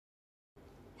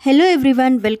Hello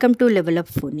everyone, welcome to Level Up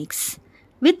Phonics.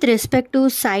 With respect to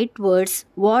sight words,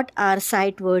 what are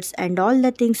sight words and all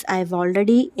the things I have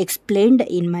already explained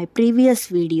in my previous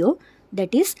video,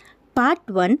 that is part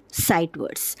 1 sight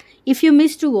words. If you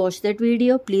missed to watch that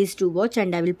video, please do watch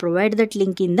and I will provide that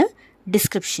link in the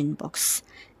description box.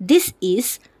 This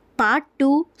is part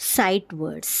 2 sight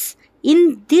words.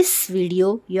 In this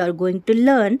video, you are going to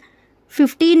learn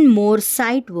 15 more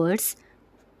sight words,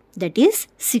 that is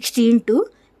 16 to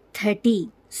 30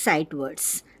 sight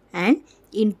words, and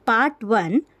in part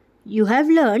 1 you have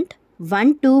learned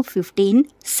 1 to 15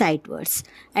 sight words,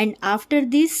 and after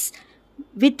this,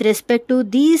 with respect to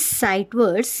these sight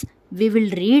words, we will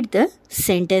read the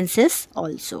sentences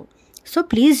also. So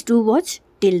please do watch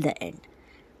till the end.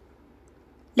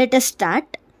 Let us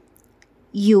start.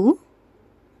 You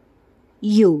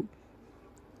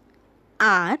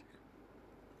are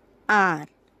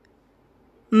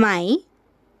my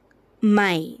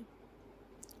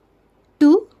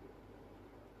to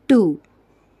do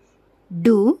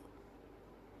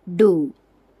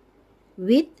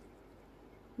with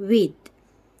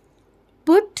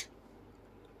put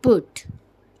and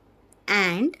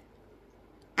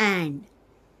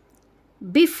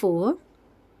before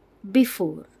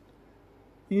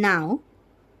now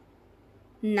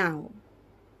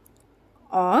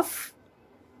off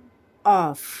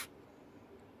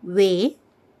way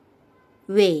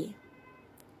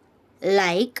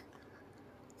like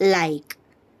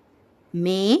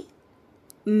may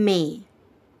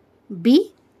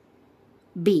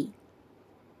be.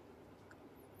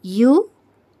 You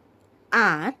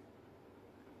are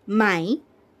my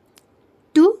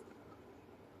to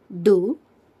do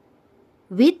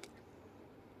with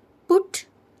put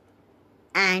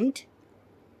and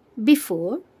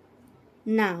before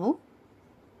now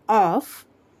of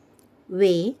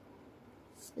way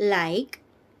like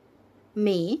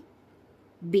may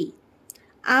be.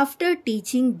 After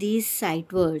teaching these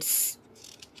sight words,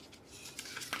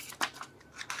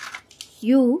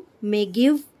 you may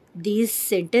give these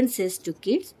sentences to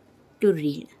kids to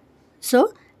read.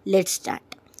 So let's start.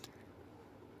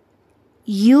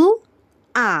 You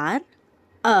are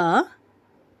a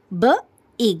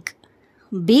big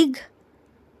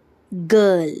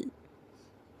girl.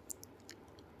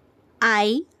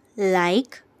 I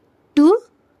like to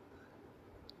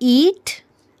eat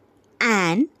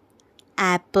an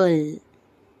apple.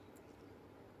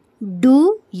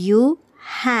 Do you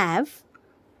have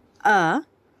a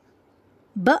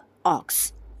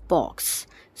box?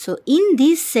 So in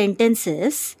these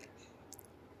sentences,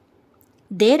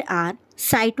 there are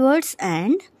sight words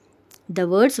and the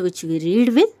words which we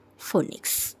read with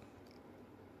phonics.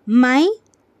 My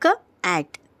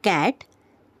cat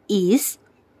is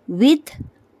with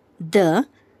the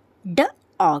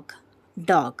dog.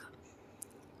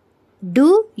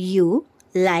 Do you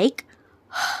like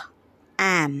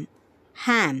ham?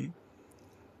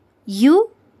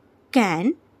 You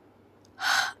can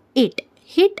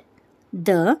hit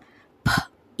the p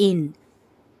in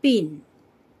pin.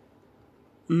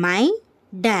 My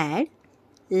dad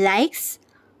likes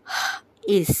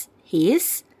his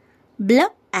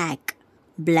black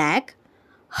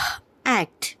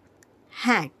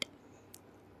hat.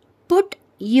 Put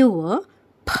your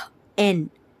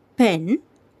pen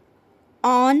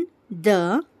on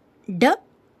the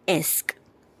desk.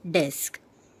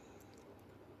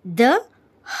 The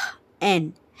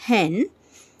hen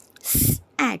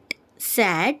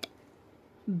sat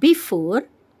before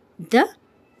the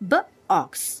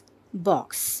box.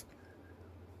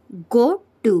 Go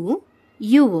to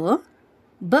your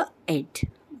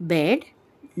bed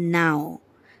now.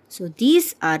 So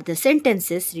these are the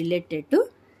sentences related to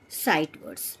sight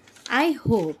words. I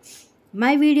hope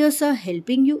my videos are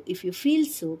helping you. If you feel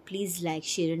so, please like,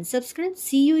 share and subscribe.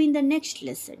 See you in the next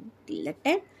lesson. Till that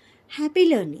time, happy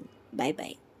learning. Bye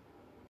bye.